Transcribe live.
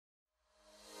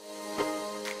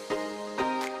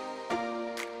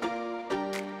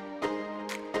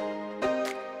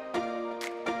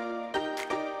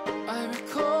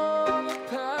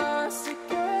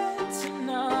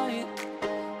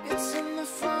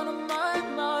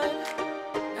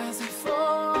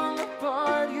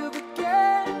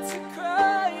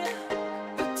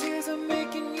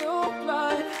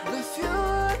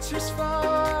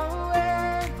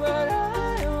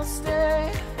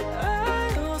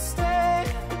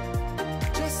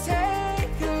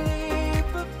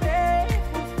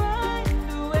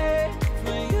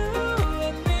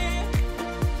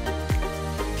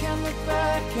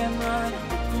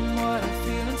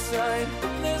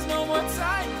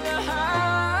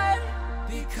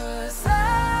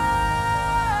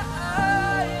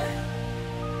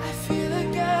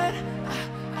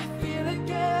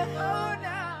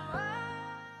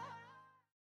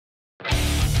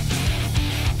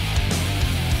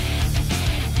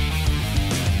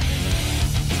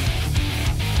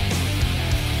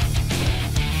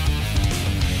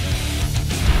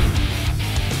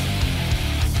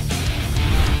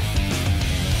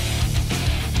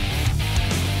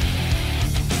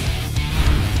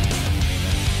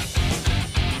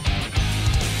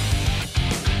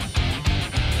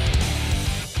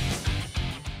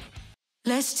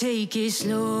Let's take it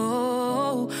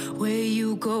slow. Where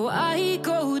you go, I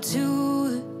go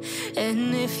too.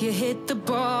 And if you hit the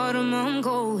bottom, I'm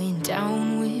going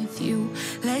down with you.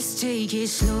 Let's take it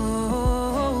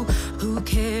slow. Who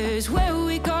cares where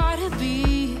we gotta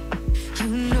be? You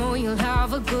know you'll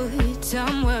have a good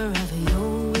time wherever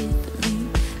you're with me.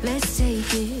 Let's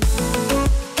take it.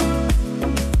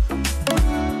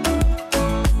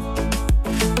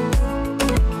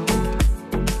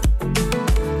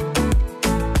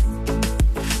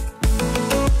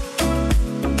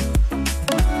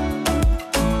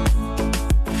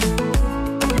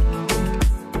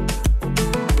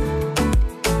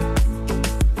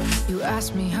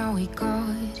 Ask me how we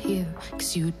got here,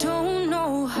 'cause you don't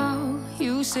know how.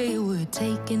 You say we're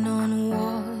taking on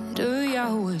water,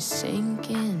 yeah, we're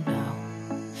sinking now.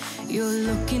 You're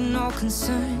looking all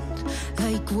concerned,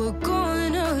 like we're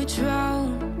gonna drown.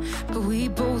 But we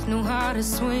both know how to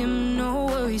swim, no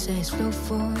worries, let's flow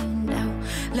for now.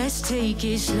 Let's take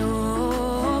it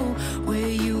slow.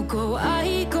 Where you go,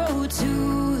 I go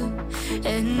too.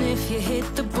 And if you hit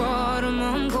the bottom,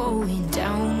 I'm going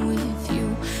down with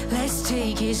you. Let's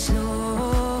take it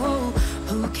slow.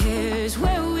 Who cares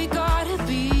where we gotta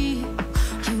be?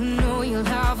 You know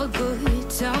you'll have a good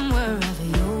time wherever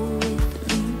you're with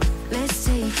me. Let's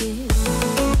take it.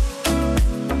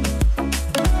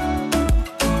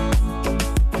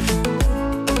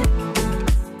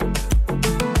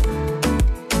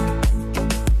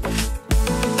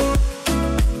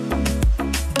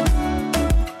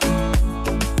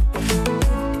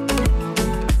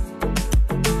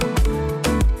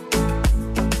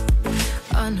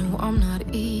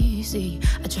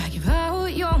 I drag you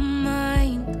out your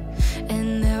mind,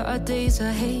 and there are days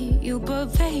I hate you, but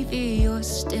baby, you're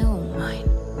still mine.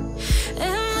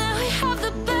 And now we have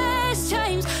the best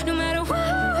times, no matter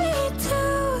what we do.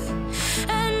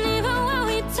 And even when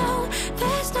we don't,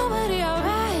 there's nobody I'd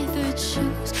rather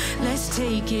choose. Let's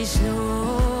take it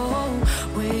slow.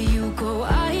 Where you go,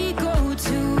 I go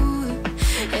too.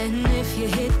 And if you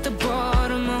hit the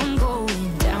bottom, I'm going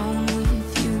down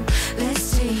with you.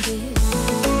 Let's take it.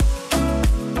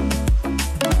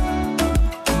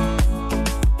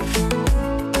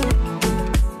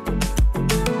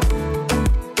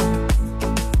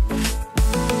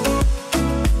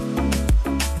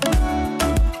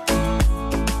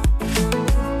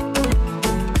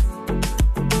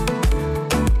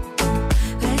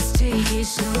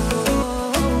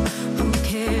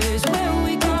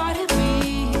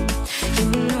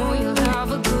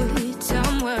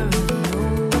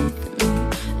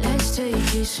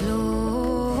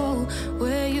 Slow,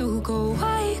 where you go,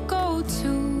 I go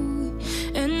too.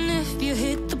 And if you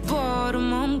hit the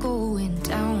bottom, I'm going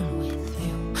down with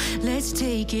you. Let's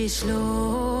take it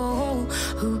slow.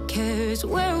 Who cares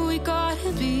where we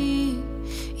gotta be?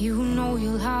 You know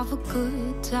you'll have a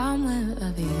good time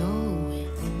wherever you're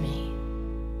with me.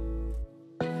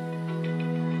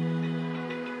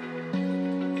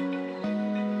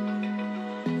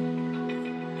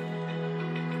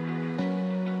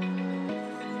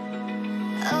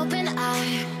 Open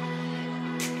eye,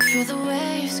 feel the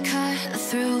waves cut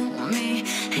through me,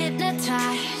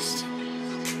 hypnotized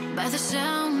by the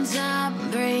sounds I'm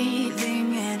breathing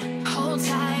in. Hold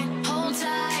tight,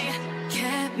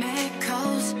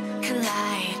 chemicals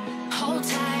collide. Hold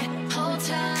tight, hold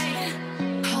tight,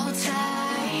 hold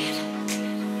tight.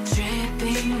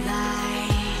 Dripping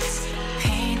lights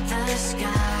paint the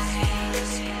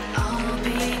skies, all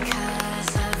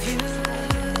because of you.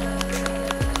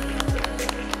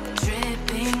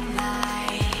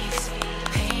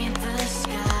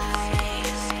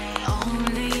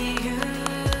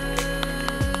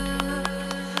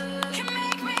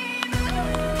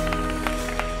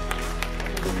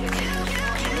 Yeah.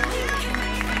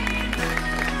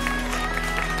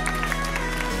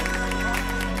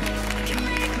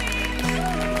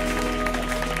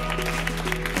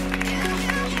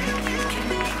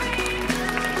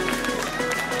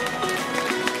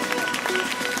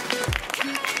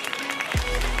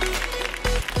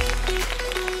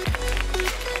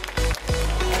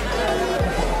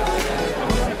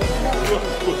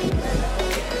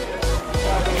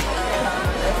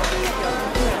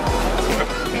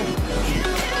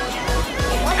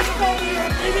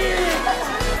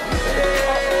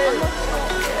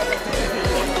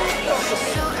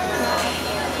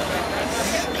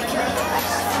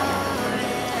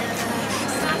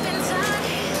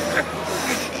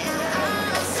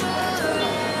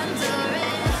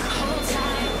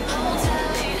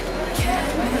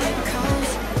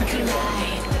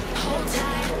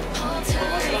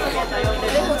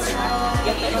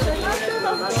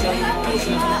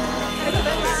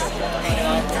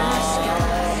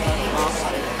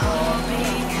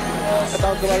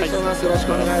 配りしております。よろし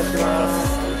くお願いしま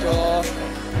す。こんにちは。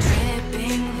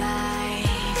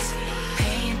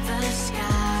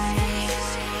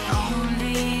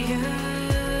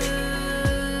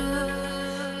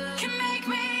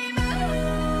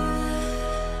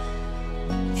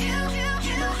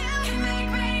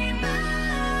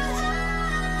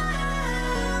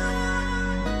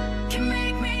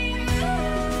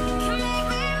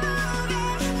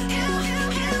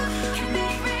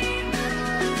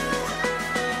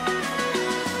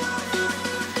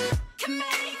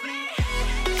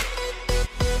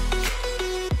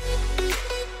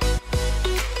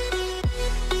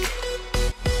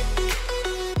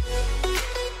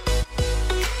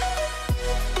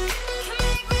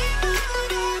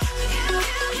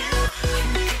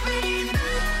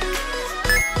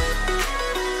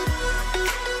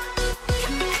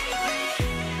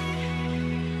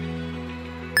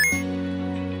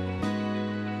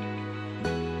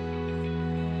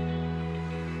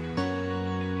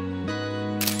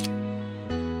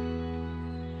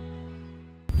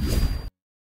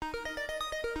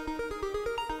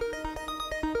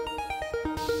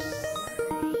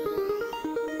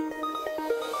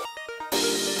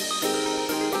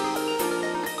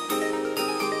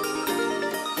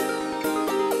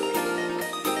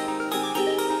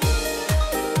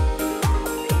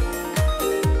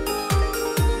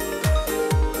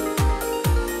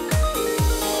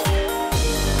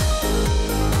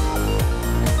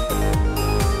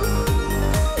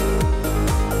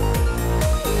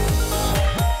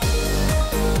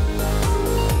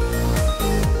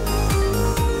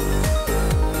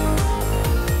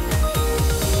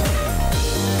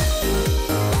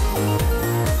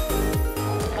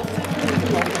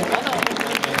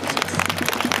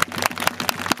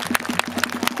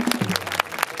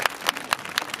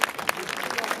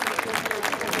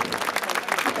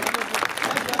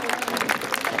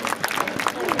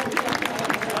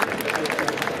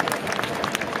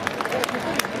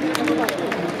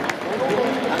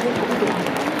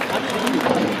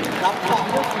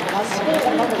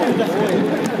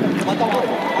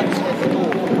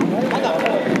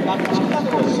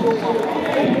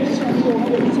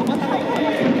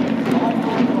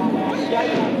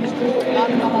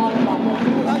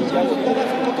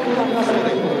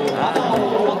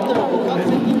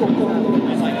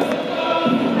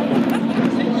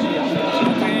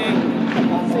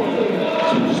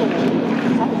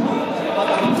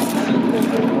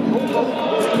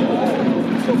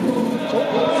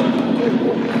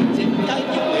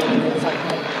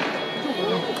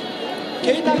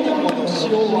携帯電話の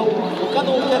使用は他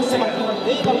のお客様に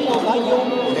迷惑のないよう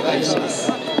お願いしま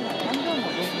す。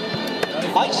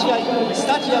毎試合ス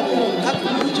タジアム各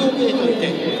入場ゲートに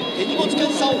て手荷物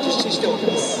検査を実施しており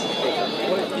ます。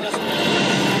皆さん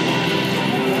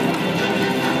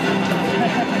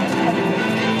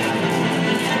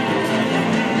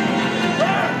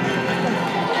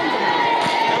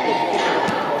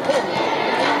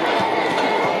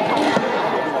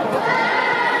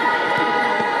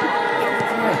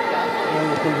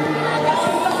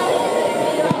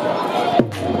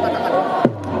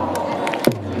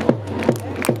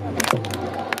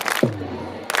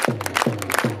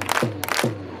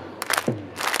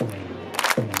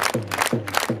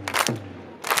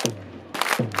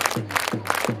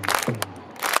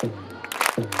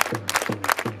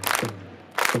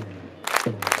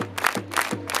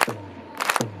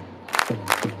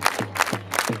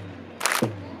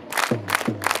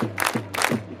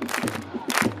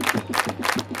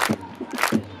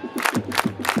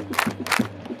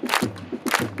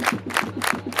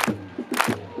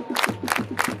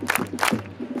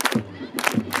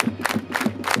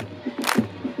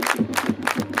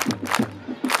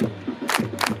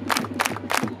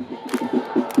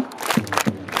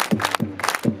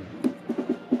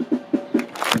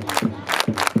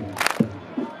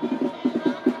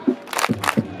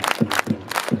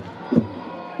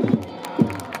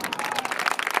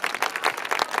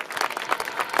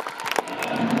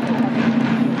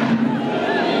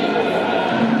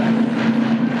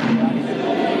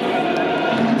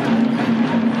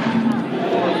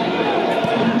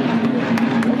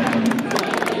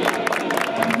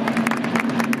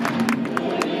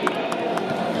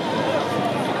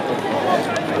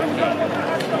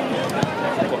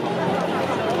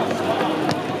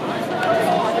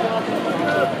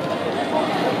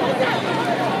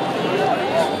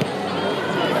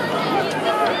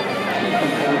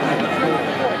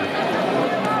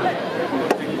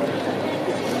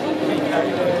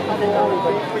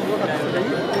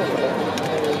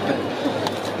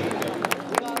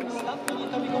スタンドに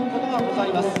飛び込むことがござ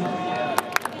います。お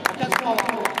客様は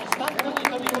スタンドに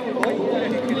飛び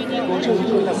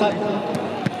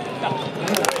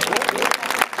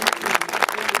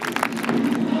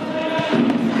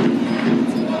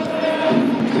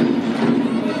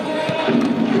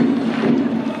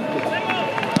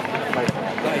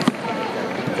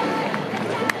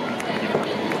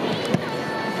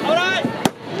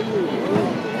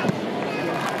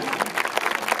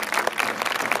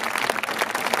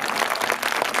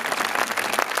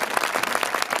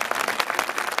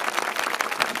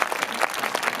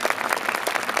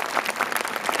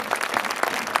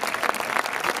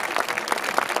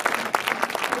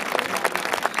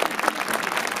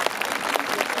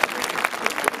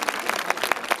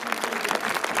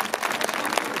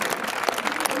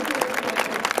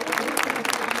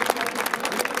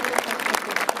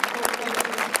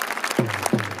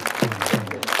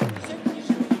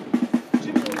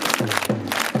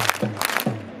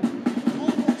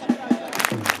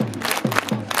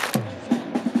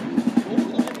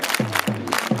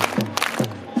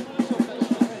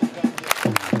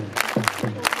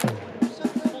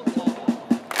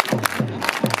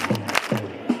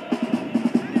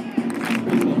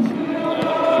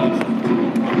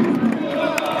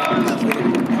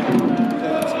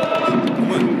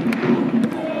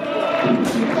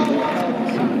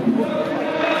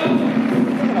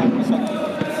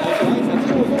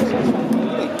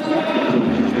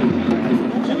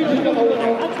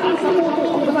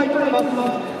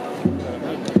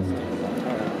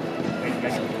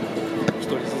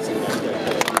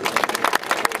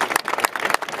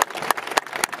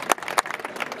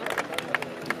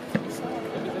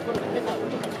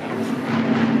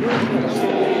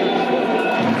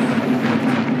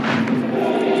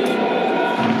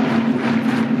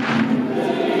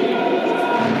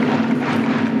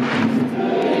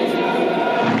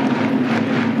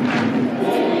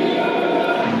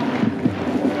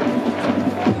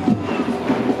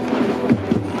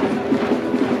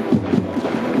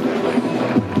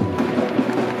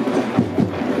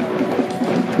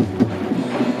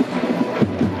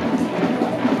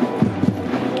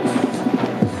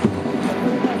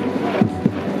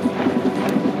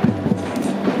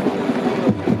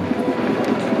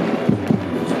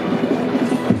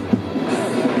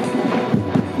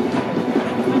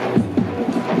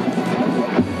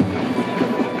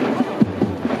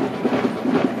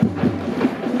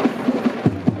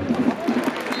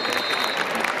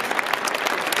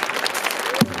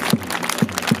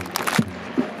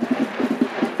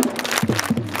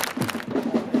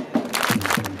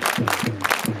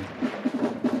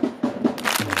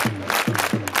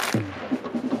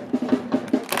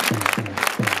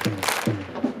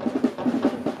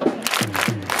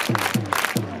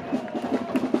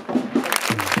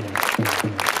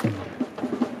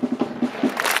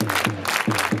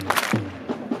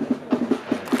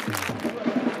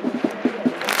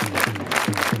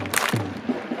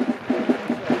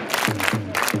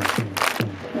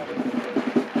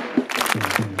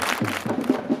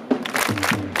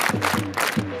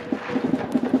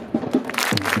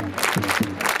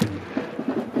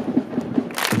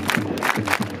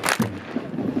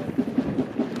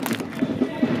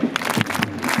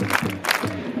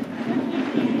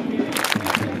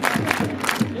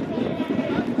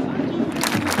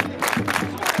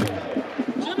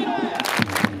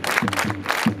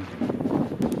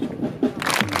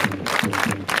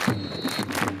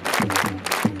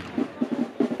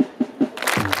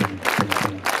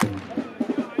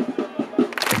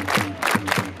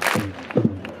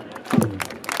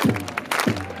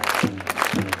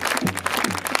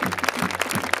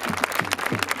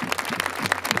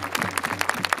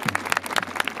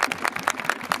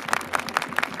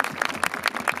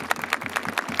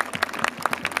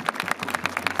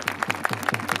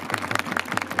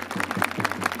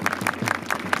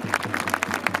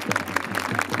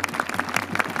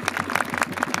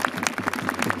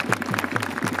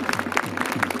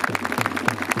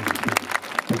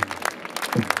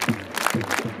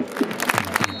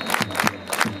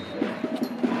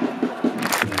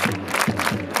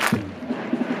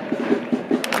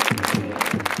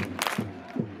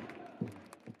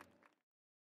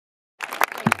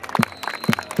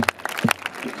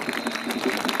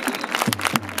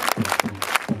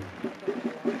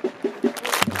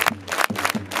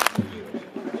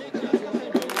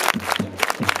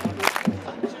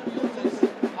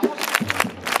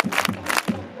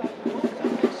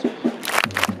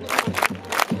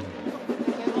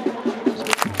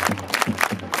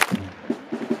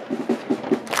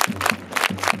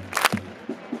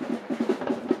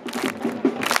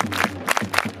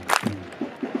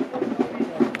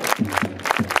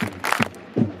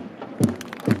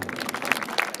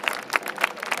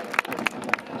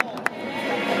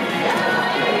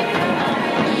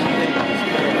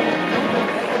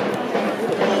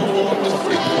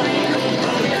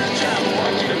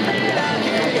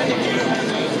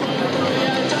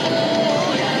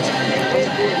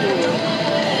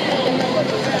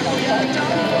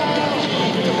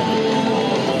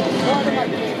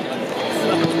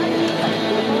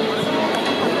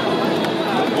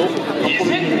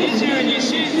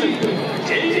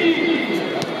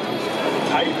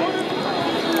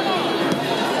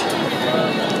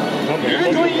ー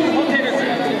トインホテルズ、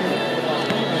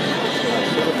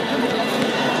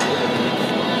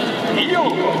イオン、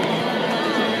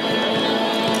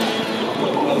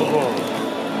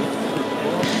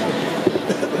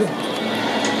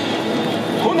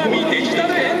コナミデジタ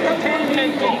ルエンターテインメ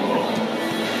ント、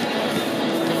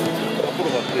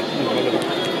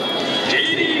 J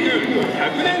リーグ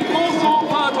100年構想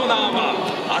パートナーは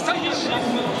朝日新聞。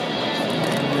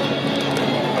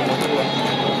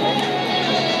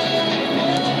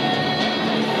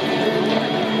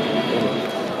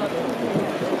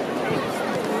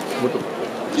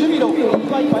ジュビロ祝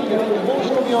いパイで申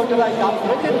し込みをいただいたプ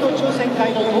レゼント抽選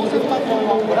会の当選番号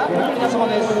はご覧の皆様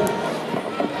です。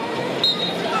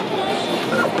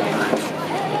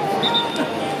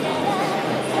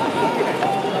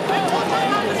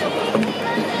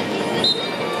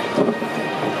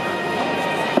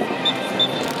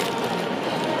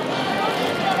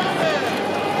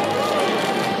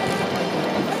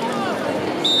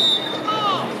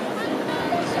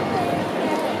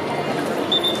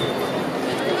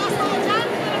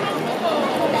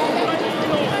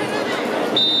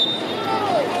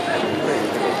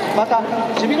また、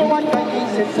ジュビロ Wi-Fi に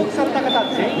接続された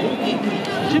方全員に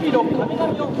ジュビロ神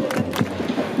々をプレゼント。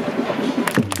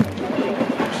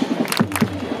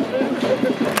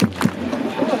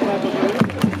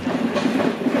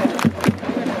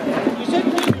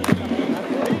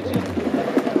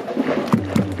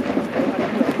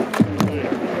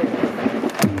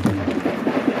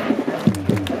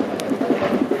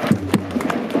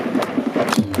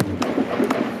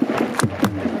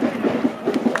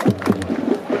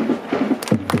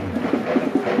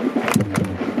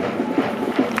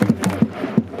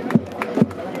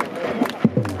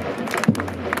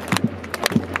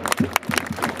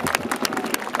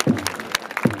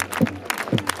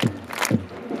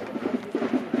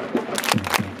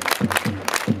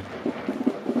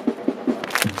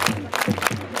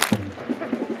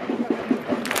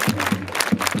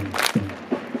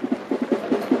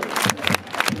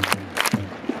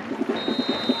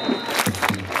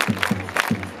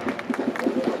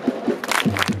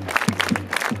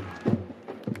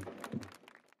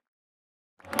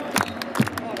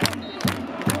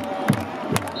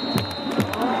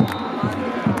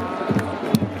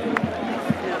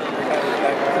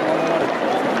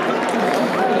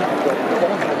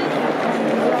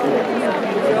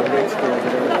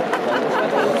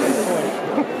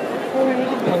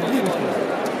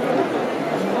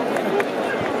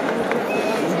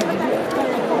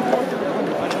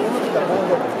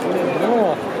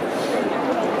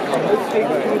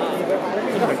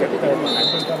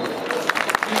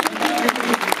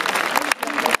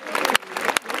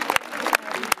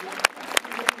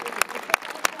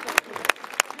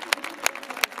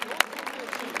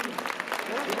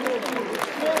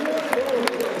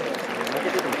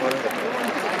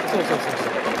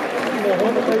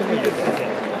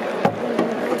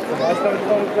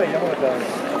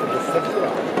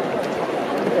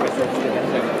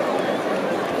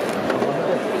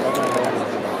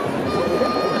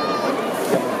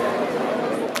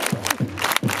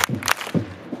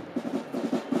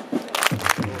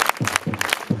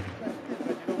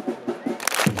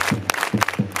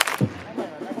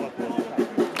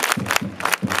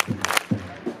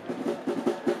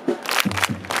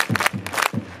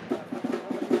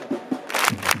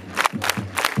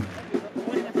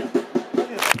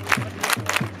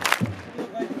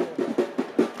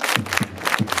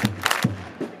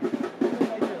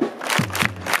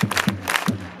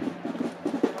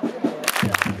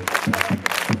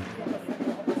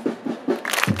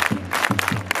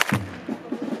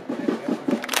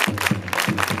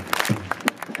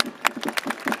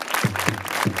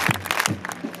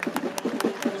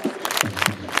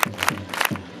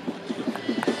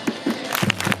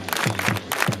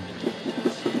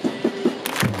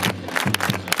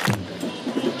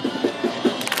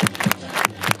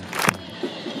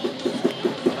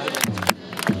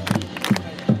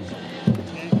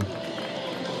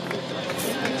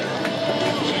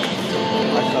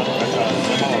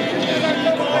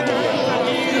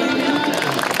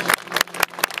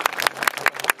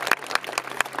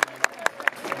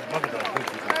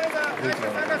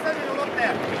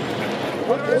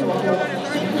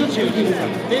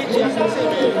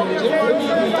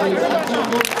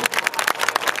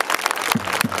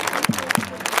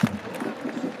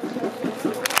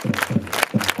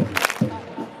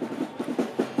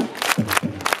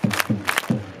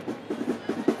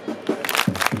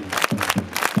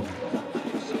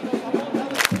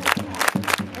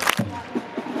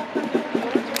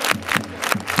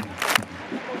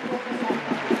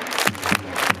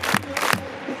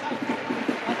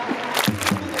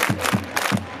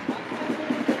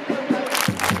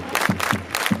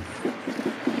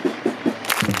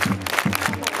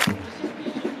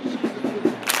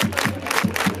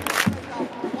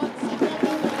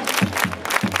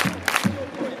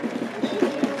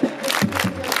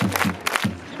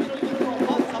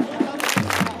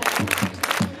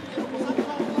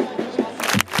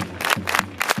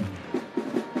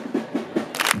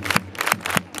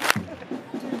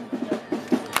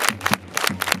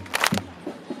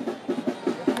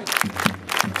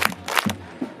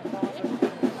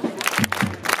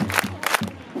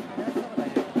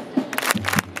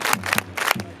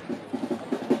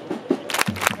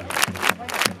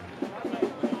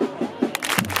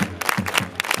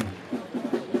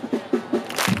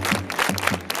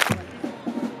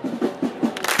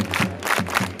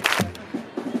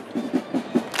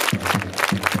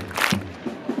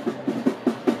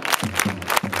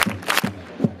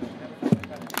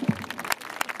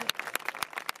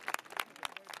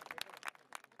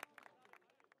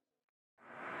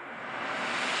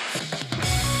す。